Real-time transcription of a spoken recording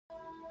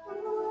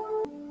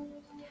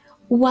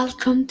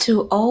Welcome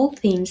to All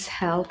Things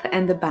Health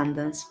and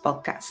Abundance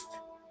podcast.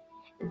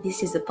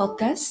 This is a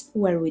podcast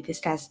where we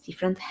discuss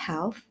different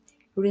health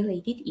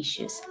related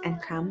issues and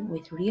come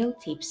with real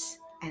tips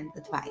and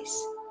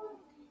advice.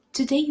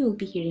 Today you'll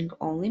be hearing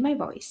only my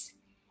voice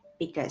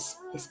because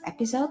this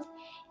episode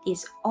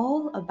is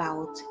all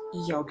about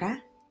yoga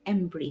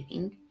and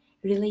breathing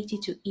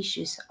related to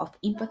issues of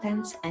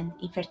impotence and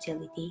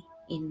infertility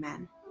in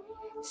men.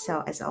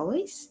 So, as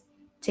always,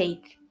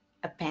 take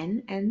a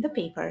pen and a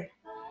paper,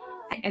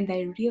 and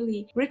I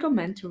really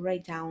recommend to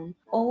write down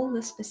all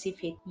the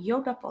specific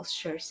yoga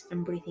postures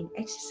and breathing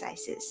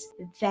exercises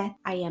that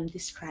I am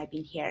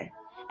describing here.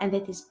 And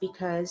that is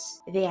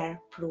because they are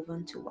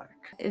proven to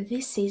work.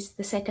 This is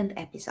the second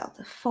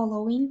episode,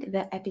 following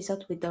the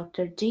episode with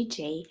Dr.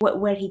 JJ,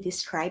 where he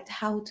described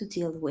how to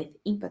deal with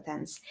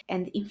impotence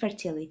and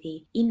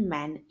infertility in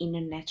men in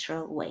a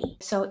natural way.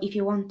 So, if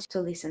you want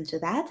to listen to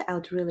that, I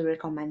would really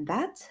recommend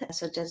that.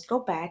 So, just go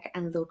back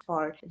and look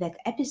for that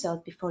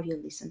episode before you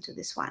listen to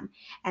this one.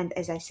 And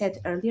as I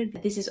said earlier,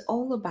 this is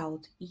all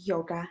about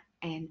yoga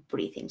and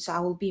breathing. So I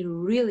will be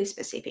really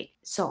specific.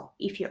 So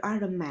if you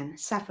are a man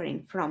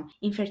suffering from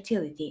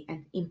infertility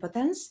and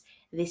impotence,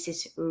 this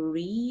is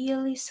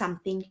really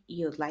something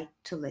you'd like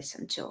to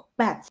listen to.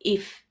 But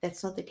if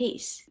that's not the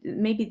case,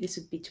 maybe this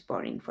would be too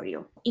boring for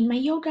you. In my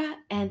yoga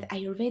and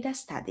Ayurveda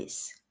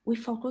studies, we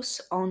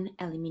focus on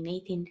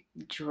eliminating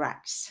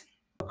drugs.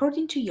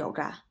 According to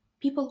yoga,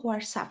 people who are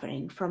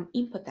suffering from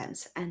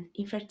impotence and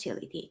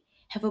infertility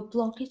have a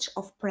blockage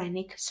of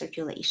pranic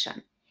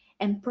circulation,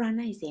 and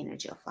prana is the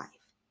energy of life.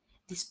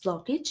 This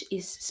blockage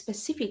is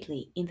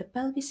specifically in the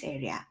pelvis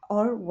area,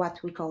 or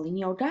what we call in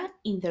yoga,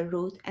 in the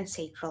root and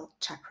sacral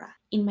chakra.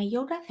 In my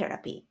yoga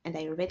therapy and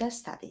Ayurveda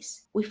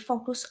studies, we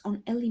focus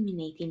on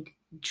eliminating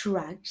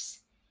drugs,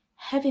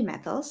 heavy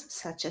metals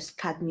such as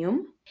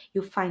cadmium.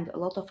 You find a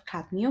lot of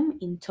cadmium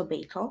in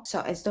tobacco.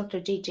 So, as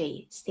Dr.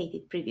 JJ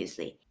stated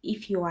previously,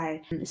 if you are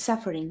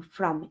suffering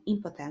from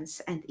impotence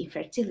and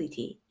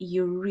infertility,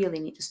 you really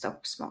need to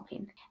stop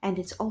smoking. And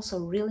it's also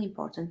really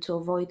important to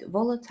avoid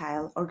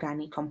volatile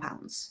organic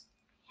compounds.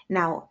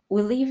 Now,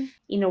 we live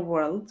in a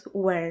world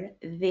where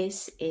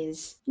this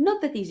is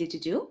not that easy to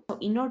do. So,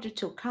 in order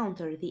to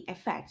counter the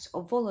effects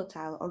of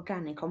volatile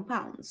organic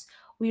compounds,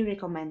 we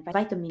recommend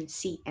vitamin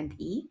C and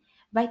E,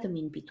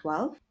 vitamin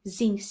B12,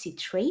 zinc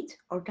citrate,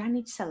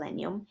 organic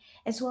selenium,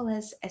 as well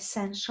as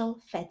essential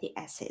fatty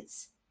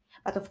acids.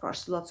 But of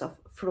course, lots of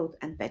fruit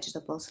and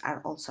vegetables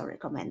are also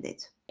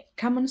recommended.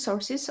 Common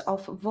sources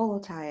of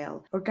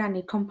volatile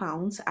organic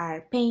compounds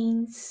are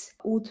paints,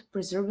 wood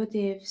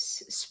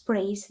preservatives,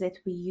 sprays that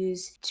we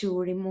use to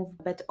remove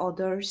bad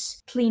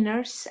odors,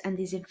 cleaners and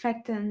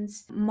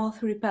disinfectants,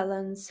 moth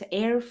repellents,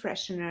 air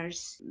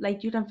fresheners.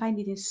 Like you can find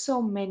it in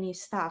so many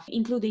stuff,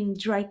 including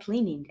dry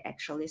cleaning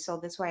actually. So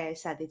that's why I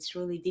said it's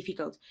really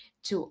difficult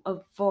to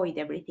avoid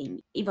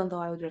everything, even though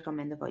I would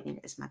recommend avoiding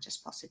as much as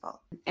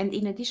possible. And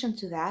in addition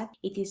to that,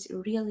 it is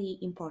really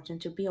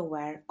important to be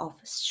aware of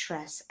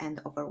stress and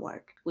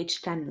overwork,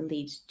 which can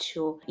lead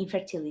to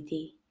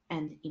infertility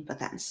and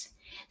impotence.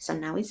 So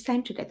now it's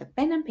time to get a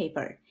pen and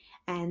paper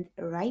and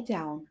write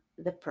down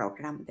the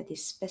program that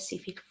is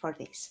specific for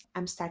this.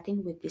 I'm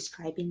starting with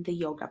describing the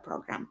yoga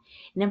program.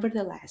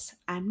 Nevertheless,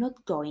 I'm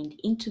not going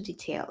into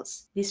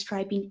details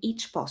describing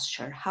each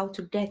posture, how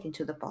to get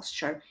into the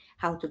posture,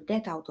 how to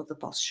get out of the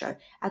posture.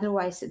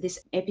 Otherwise, this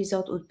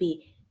episode would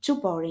be too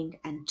boring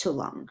and too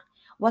long.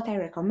 What I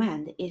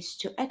recommend is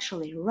to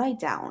actually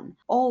write down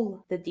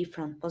all the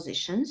different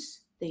positions,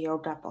 the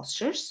yoga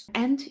postures,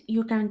 and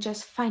you can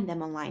just find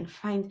them online.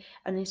 Find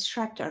an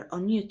instructor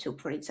on YouTube,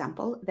 for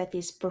example, that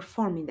is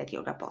performing that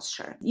yoga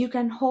posture. You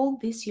can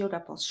hold these yoga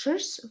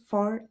postures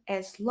for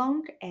as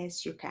long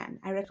as you can.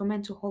 I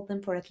recommend to hold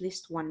them for at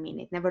least 1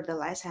 minute.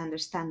 Nevertheless, I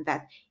understand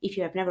that if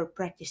you have never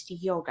practiced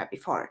yoga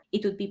before,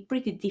 it would be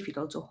pretty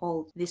difficult to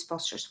hold these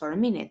postures for a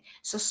minute.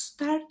 So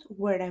start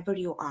wherever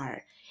you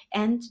are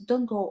and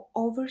don't go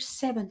over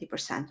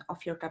 70%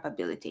 of your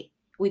capability.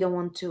 We don't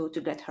want to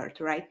get hurt,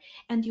 right?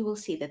 And you will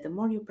see that the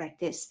more you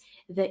practice,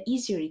 the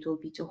easier it will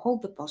be to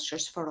hold the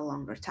postures for a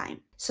longer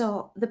time.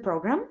 So the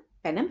program,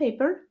 pen and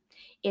paper,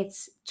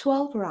 it's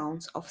 12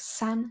 rounds of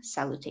sun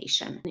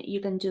salutation.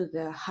 You can do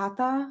the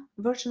hatha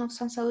version of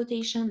sun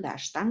salutation, the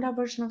ashtanga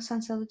version of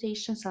sun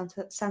salutation,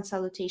 sun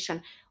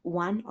salutation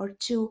 1 or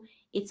 2,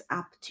 it's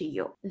up to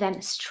you. Then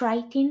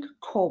striking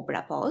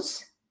cobra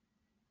pose,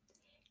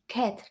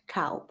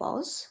 cat-cow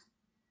pose,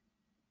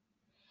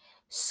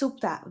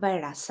 Supta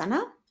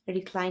Vairasana,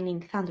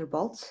 reclining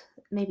thunderbolt.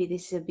 Maybe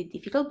this is a bit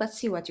difficult, but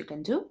see what you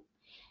can do.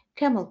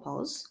 Camel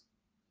pose,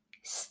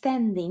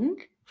 standing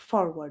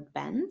forward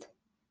bend,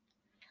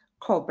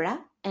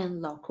 cobra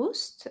and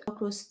locust.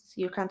 Locust,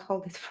 you can't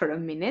hold it for a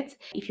minute.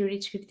 If you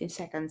reach 15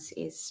 seconds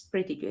is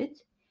pretty good.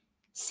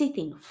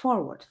 Sitting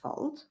forward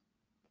fold,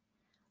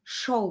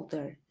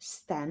 shoulder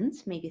stand,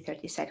 maybe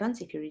 30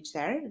 seconds if you reach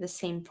there. The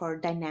same for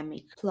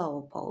dynamic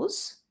flow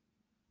pose.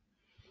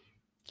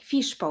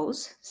 Fish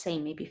pose, say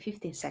maybe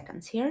 15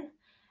 seconds here.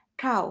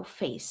 Cow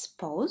face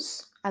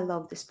pose, I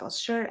love this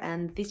posture,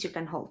 and this you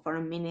can hold for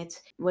a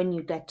minute when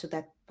you get to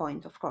that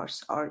point, of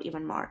course, or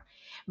even more.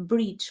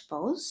 Bridge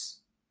pose,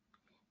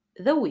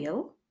 the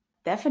wheel,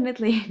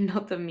 definitely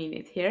not a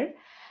minute here,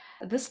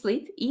 the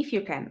split, if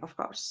you can, of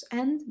course,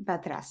 and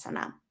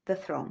Bhadrasana, the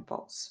throne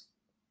pose.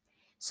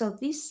 So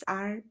these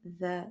are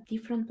the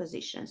different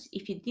positions.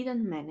 If you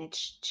didn't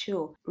manage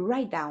to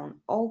write down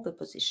all the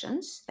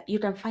positions, you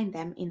can find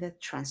them in the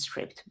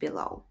transcript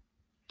below.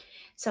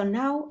 So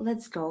now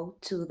let's go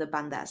to the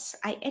bandhas.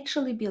 I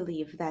actually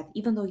believe that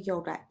even though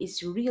yoga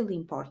is really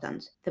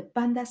important, the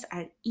bandhas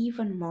are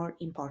even more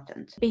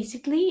important.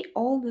 Basically,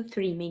 all the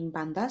three main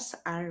bandhas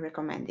are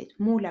recommended: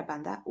 Mula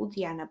Bandha,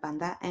 Uddiyana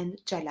Bandha, and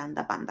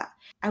Jailanda Bandha.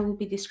 I will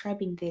be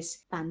describing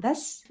these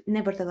bandhas.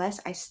 Nevertheless,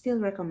 I still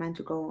recommend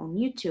to go on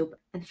YouTube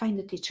and find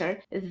a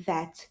teacher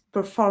that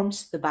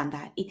performs the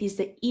bandha. It is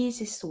the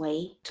easiest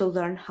way to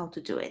learn how to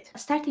do it.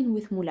 Starting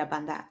with Mula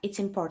Bandha, it's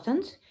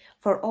important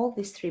for all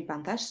these three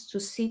bandhas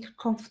to sit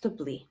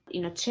comfortably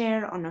in a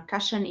chair, on a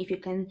cushion. If you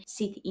can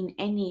sit in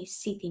any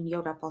sitting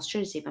yoga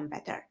posture, is even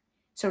better.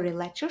 So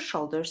relax your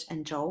shoulders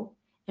and jaw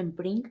and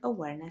bring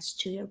awareness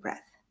to your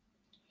breath.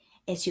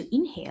 As you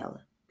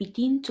inhale,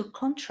 begin to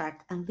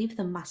contract and lift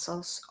the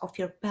muscles of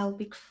your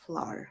pelvic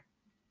floor.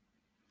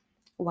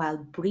 While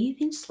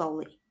breathing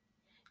slowly,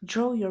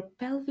 draw your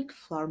pelvic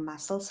floor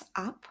muscles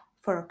up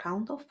for a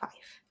count of 5.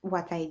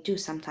 What I do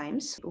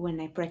sometimes when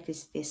I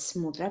practice this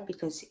mudra,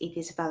 because it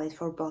is valid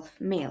for both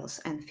males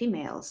and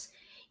females,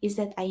 is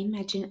that I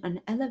imagine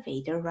an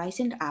elevator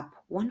rising up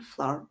one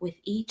floor with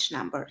each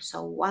number.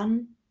 So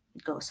 1,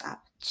 it goes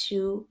up,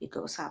 2, it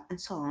goes up, and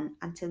so on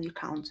until you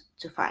count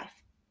to 5.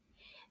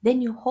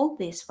 Then you hold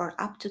this for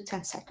up to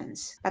 10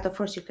 seconds. But of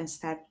course, you can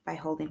start by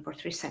holding for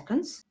 3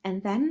 seconds,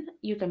 and then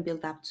you can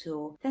build up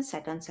to 10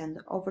 seconds, and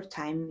over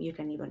time, you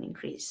can even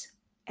increase.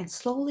 And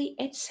slowly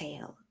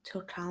exhale to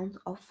a count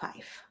of 5,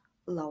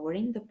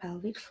 lowering the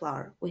pelvic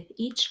floor with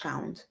each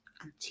count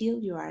until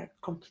you are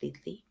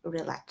completely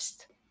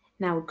relaxed.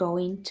 Now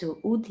going to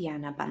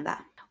Uddiyana Bandha.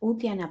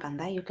 Uddiyana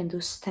Bandha you can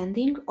do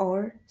standing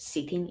or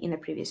sitting in the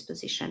previous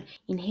position.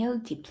 Inhale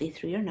deeply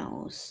through your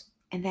nose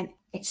and then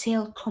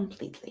exhale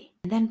completely.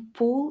 And then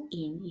pull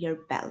in your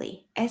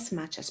belly as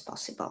much as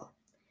possible.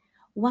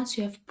 Once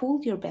you have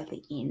pulled your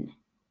belly in,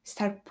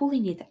 start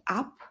pulling it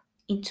up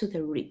into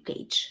the rib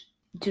cage.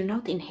 Do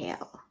not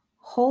inhale.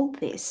 Hold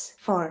this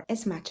for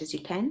as much as you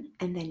can,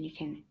 and then you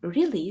can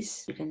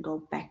release. You can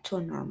go back to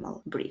a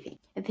normal breathing.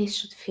 This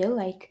should feel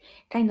like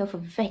kind of a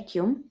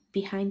vacuum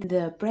behind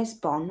the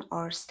breastbone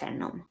or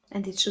sternum,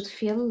 and it should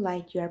feel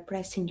like you are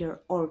pressing your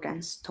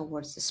organs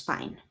towards the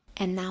spine.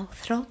 And now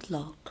throat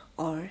lock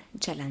or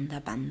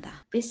Jalanda Bandha.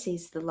 This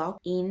is the lock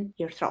in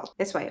your throat.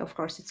 That's why, of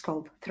course, it's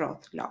called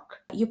throat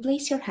lock. You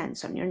place your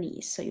hands on your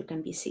knees so you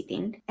can be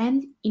sitting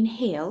and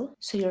inhale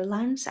so your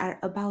lungs are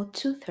about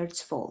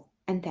 2/3 full,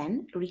 and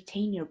then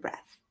retain your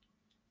breath.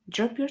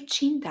 Drop your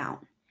chin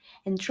down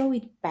and draw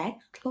it back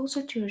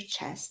closer to your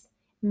chest,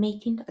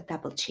 making a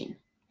double chin.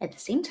 At the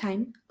same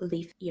time,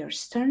 lift your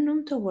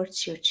sternum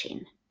towards your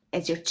chin.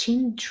 As your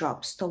chin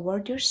drops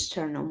toward your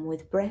sternum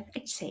with breath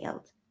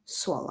exhaled,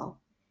 swallow.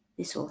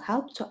 This will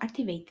help to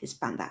activate this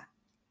bandha.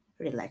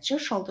 Relax your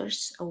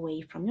shoulders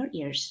away from your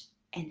ears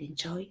and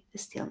enjoy the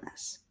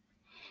stillness.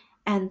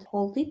 And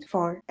hold it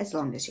for as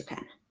long as you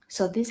can.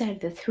 So these are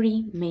the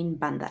three main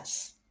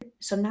bandhas.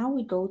 So now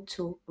we go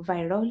to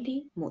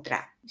Vairoli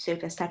Mudra. So you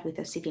can start with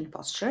a sitting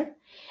posture,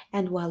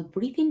 and while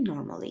breathing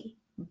normally,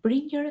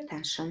 bring your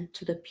attention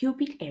to the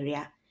pubic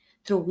area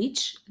through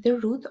which the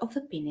root of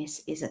the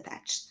penis is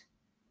attached.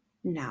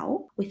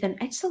 Now, with an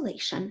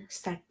exhalation,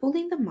 start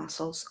pulling the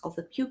muscles of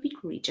the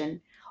pubic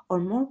region, or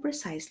more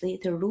precisely,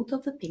 the root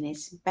of the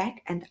penis,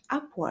 back and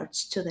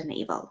upwards to the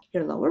navel.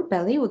 Your lower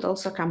belly would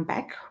also come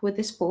back with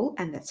this pull,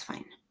 and that's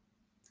fine.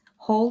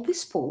 Hold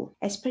this pull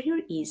as per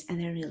your ease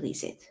and then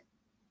release it.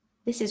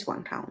 This is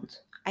one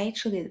count. I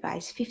actually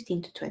advise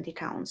 15 to 20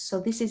 counts. So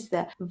this is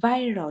the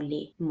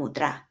Vairoli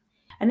Mudra.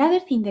 Another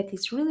thing that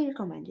is really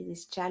recommended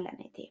is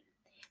Jalaneti.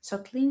 So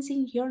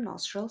cleansing your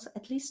nostrils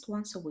at least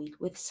once a week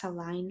with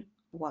saline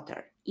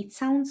water. It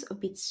sounds a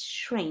bit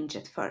strange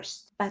at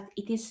first, but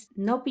it is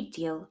no big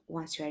deal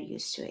once you are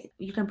used to it.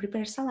 You can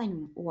prepare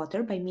saline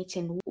water by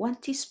mixing 1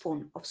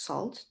 teaspoon of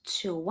salt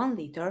to 1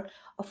 liter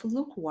of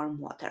lukewarm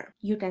water.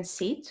 You can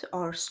sit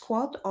or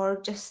squat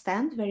or just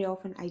stand. Very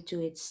often I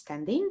do it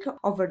standing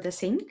over the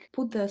sink.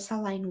 Put the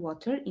saline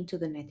water into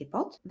the neti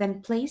pot,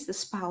 then place the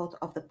spout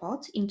of the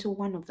pot into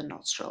one of the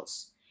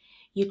nostrils.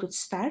 You could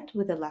start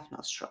with the left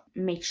nostril.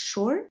 Make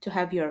sure to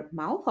have your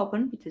mouth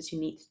open because you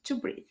need to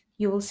breathe.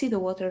 You will see the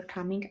water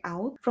coming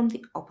out from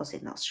the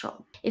opposite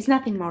nostril. It's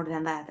nothing more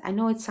than that. I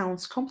know it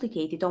sounds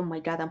complicated. Oh my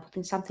god, I'm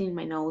putting something in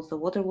my nose, the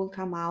water will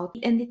come out,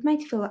 and it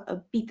might feel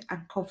a bit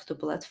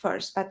uncomfortable at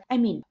first, but I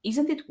mean,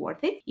 isn't it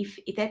worth it if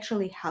it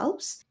actually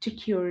helps to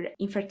cure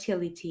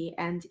infertility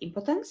and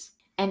impotence?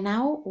 And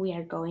now we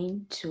are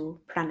going to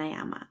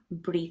pranayama,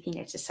 breathing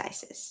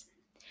exercises.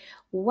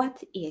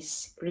 What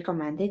is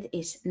recommended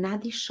is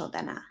Nadi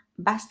Shodhana,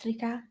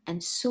 Bastrika,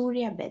 and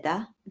Surya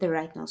Beda, the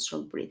right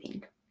nostril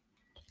breathing.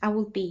 I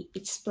will be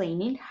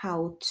explaining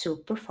how to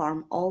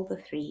perform all the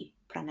three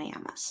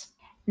pranayamas.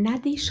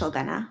 Nadi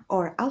Shodhana,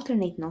 or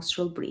alternate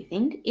nostril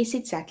breathing, is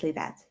exactly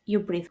that. You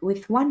breathe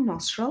with one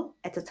nostril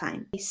at a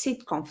time.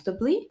 Sit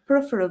comfortably,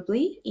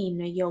 preferably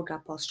in a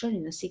yoga posture,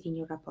 in a sitting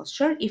yoga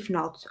posture, if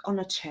not on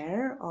a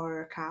chair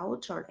or a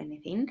couch or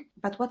anything.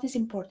 But what is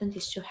important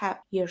is to have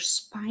your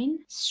spine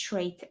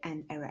straight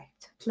and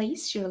erect.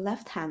 Place your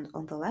left hand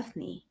on the left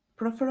knee,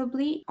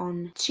 preferably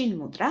on Chin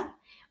Mudra,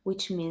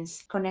 which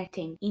means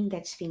connecting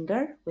index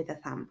finger with the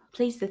thumb.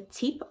 Place the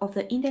tip of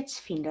the index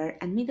finger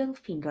and middle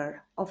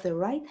finger of the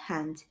right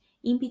hand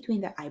in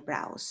between the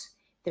eyebrows,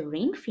 the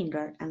ring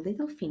finger and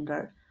little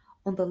finger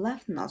on the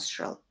left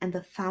nostril, and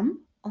the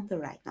thumb on the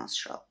right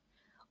nostril.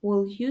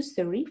 We'll use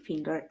the ring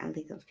finger and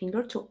little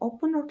finger to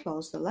open or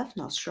close the left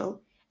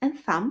nostril and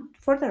thumb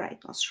for the right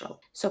nostril.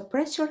 So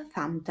press your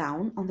thumb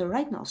down on the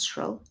right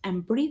nostril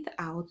and breathe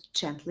out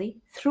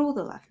gently through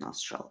the left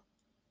nostril.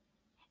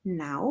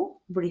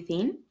 Now breathe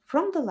in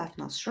from the left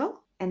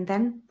nostril and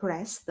then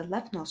press the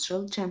left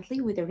nostril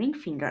gently with the ring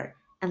finger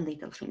and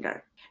little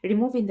finger.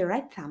 Removing the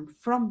right thumb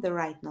from the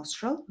right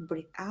nostril,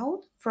 breathe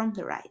out from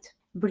the right.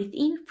 Breathe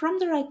in from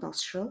the right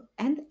nostril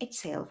and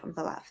exhale from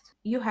the left.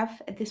 You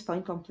have at this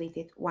point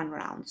completed one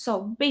round.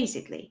 So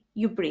basically,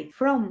 you breathe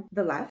from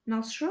the left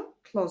nostril,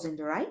 closing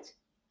the right.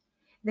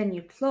 Then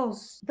you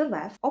close the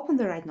left, open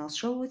the right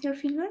nostril with your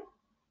finger,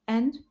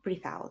 and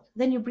breathe out.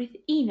 Then you breathe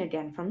in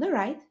again from the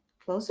right,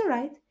 close the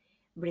right,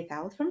 breathe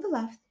out from the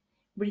left,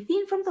 breathe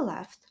in from the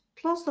left,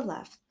 close the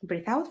left,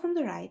 breathe out from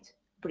the right,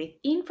 breathe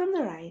in from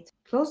the right,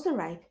 close the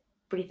right,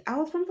 breathe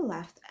out from the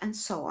left, and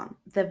so on.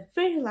 The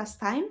very last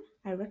time,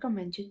 I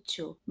recommend you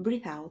to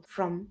breathe out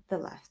from the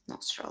left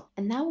nostril.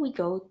 And now we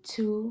go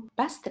to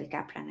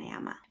Bhastrika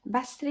Pranayama.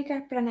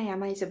 Bhastrika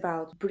Pranayama is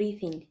about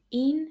breathing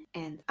in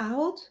and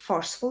out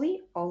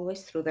forcefully,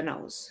 always through the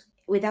nose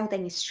without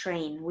any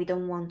strain. We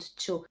don't want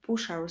to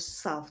push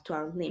ourselves to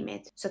our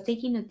limit. So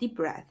taking a deep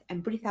breath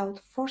and breathe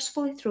out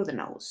forcefully through the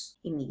nose.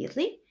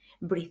 Immediately,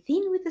 breathe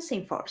in with the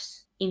same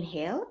force.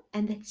 Inhale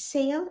and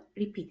exhale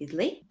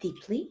repeatedly,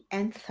 deeply,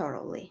 and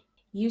thoroughly,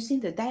 using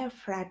the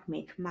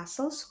diaphragmatic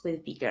muscles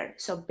with vigor.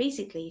 So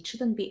basically, it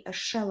shouldn't be a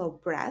shallow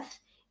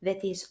breath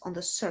that is on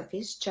the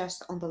surface,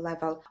 just on the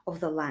level of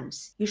the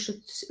lungs. You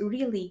should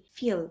really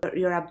feel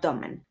your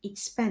abdomen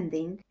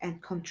expanding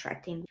and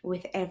contracting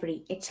with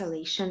every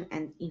exhalation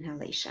and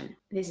inhalation.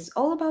 This is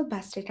all about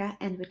Bhastrika,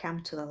 and we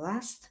come to the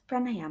last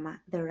pranayama,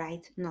 the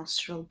right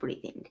nostril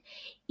breathing.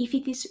 If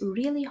it is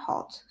really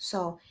hot,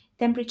 so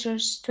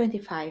temperatures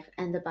 25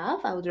 and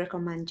above, I would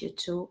recommend you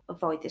to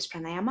avoid this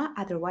pranayama.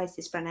 Otherwise,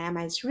 this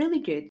pranayama is really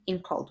good in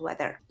cold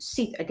weather.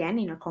 Sit again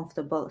in a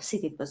comfortable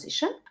seated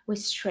position with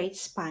straight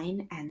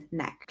spine and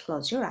neck.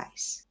 Close your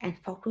eyes and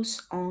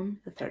focus on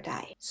the third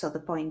eye, so the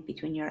point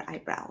between your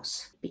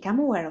eyebrows. Become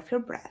aware of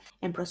your breath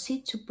and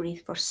proceed to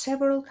breathe for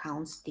several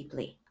counts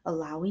deeply,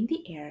 allowing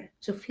the air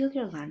to fill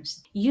your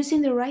lungs.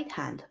 Using the right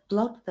hand,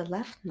 block the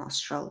left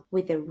nostril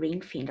with the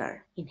ring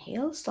finger.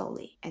 Inhale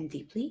slowly and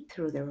deeply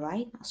through the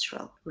right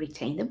nostril.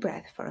 Retain the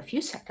breath for a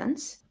few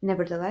seconds.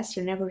 Nevertheless,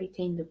 you never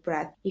retain the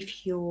breath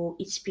if you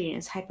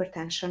experience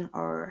hypertension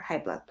or high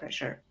blood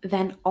pressure.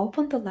 Then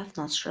open the left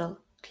nostril,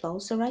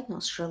 close the right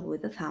nostril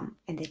with the thumb,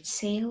 and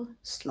exhale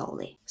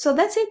slowly. So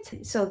that's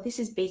it. So this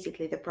is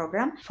basically the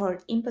program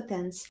for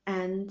impotence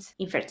and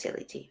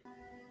infertility.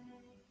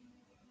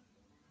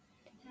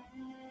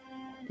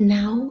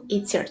 Now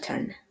it's your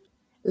turn.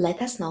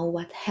 Let us know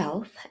what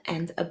health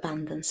and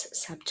abundance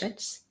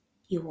subjects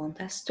you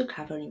want us to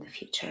cover in the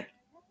future.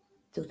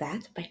 Do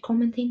that by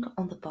commenting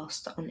on the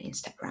post on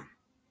Instagram.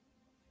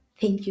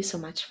 Thank you so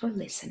much for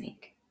listening.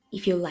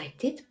 If you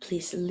liked it,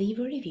 please leave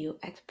a review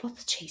at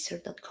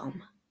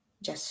podchaser.com.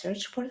 Just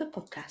search for the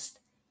podcast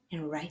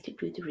and write a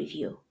good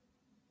review.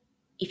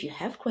 If you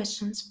have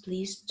questions,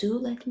 please do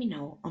let me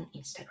know on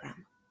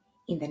Instagram.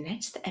 In the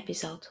next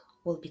episode,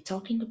 we'll be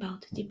talking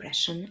about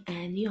depression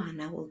and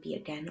Joanna will be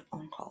again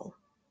on call.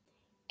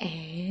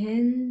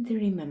 And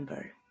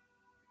remember,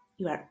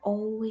 you are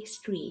always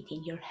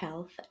creating your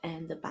health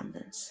and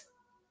abundance.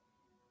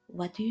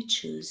 What do you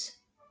choose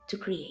to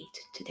create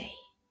today?